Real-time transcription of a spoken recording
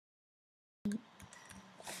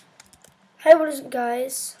Hi, what is it,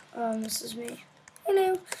 guys? This is me.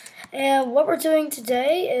 Hello. And what we're doing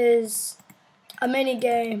today is a mini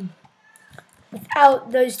game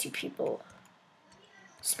without those two people,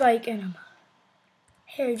 Spike and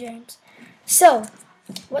Harry James. So,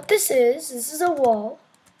 what this is a wall.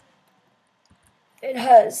 It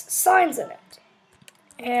has signs in it,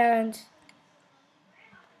 and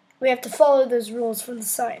we have to follow those rules from the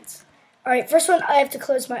signs. Alright, first one, I have to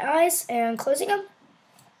close my eyes, and closing them.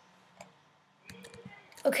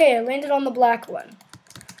 Okay, I landed on the black one.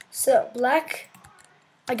 So, black,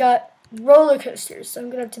 I got roller coasters, so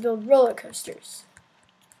I'm going to have to build roller coasters.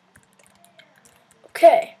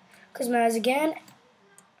 Okay, close my eyes again.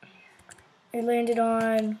 I landed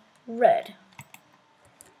on red.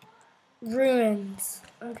 Ruins.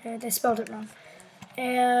 Okay, they spelled it wrong.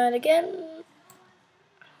 And again,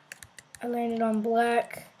 I landed on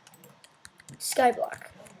black. Skyblock.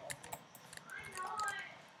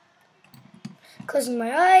 Closing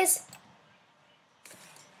my eyes.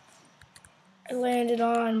 I landed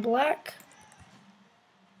on black.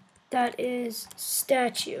 That is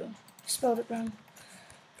statue. Spelled it wrong.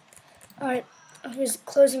 Alright, I'm just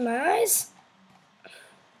closing my eyes.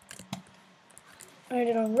 I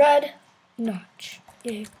landed on red. Notch.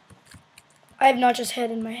 Yay. I have Notch's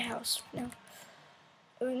head in my house now.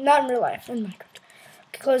 Not in real life, in Minecraft.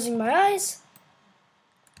 Okay, closing my eyes.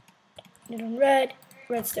 Landed on red.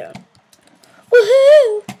 Redstone.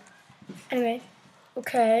 Woohoo! Anyway,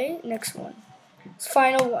 okay, next one. It's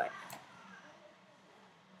final one.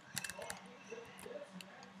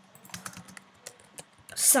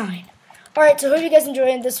 Sign. Alright, so hope you guys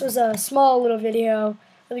enjoyed. This was a small little video.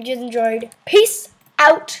 Hope you guys enjoyed. Peace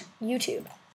out, YouTube.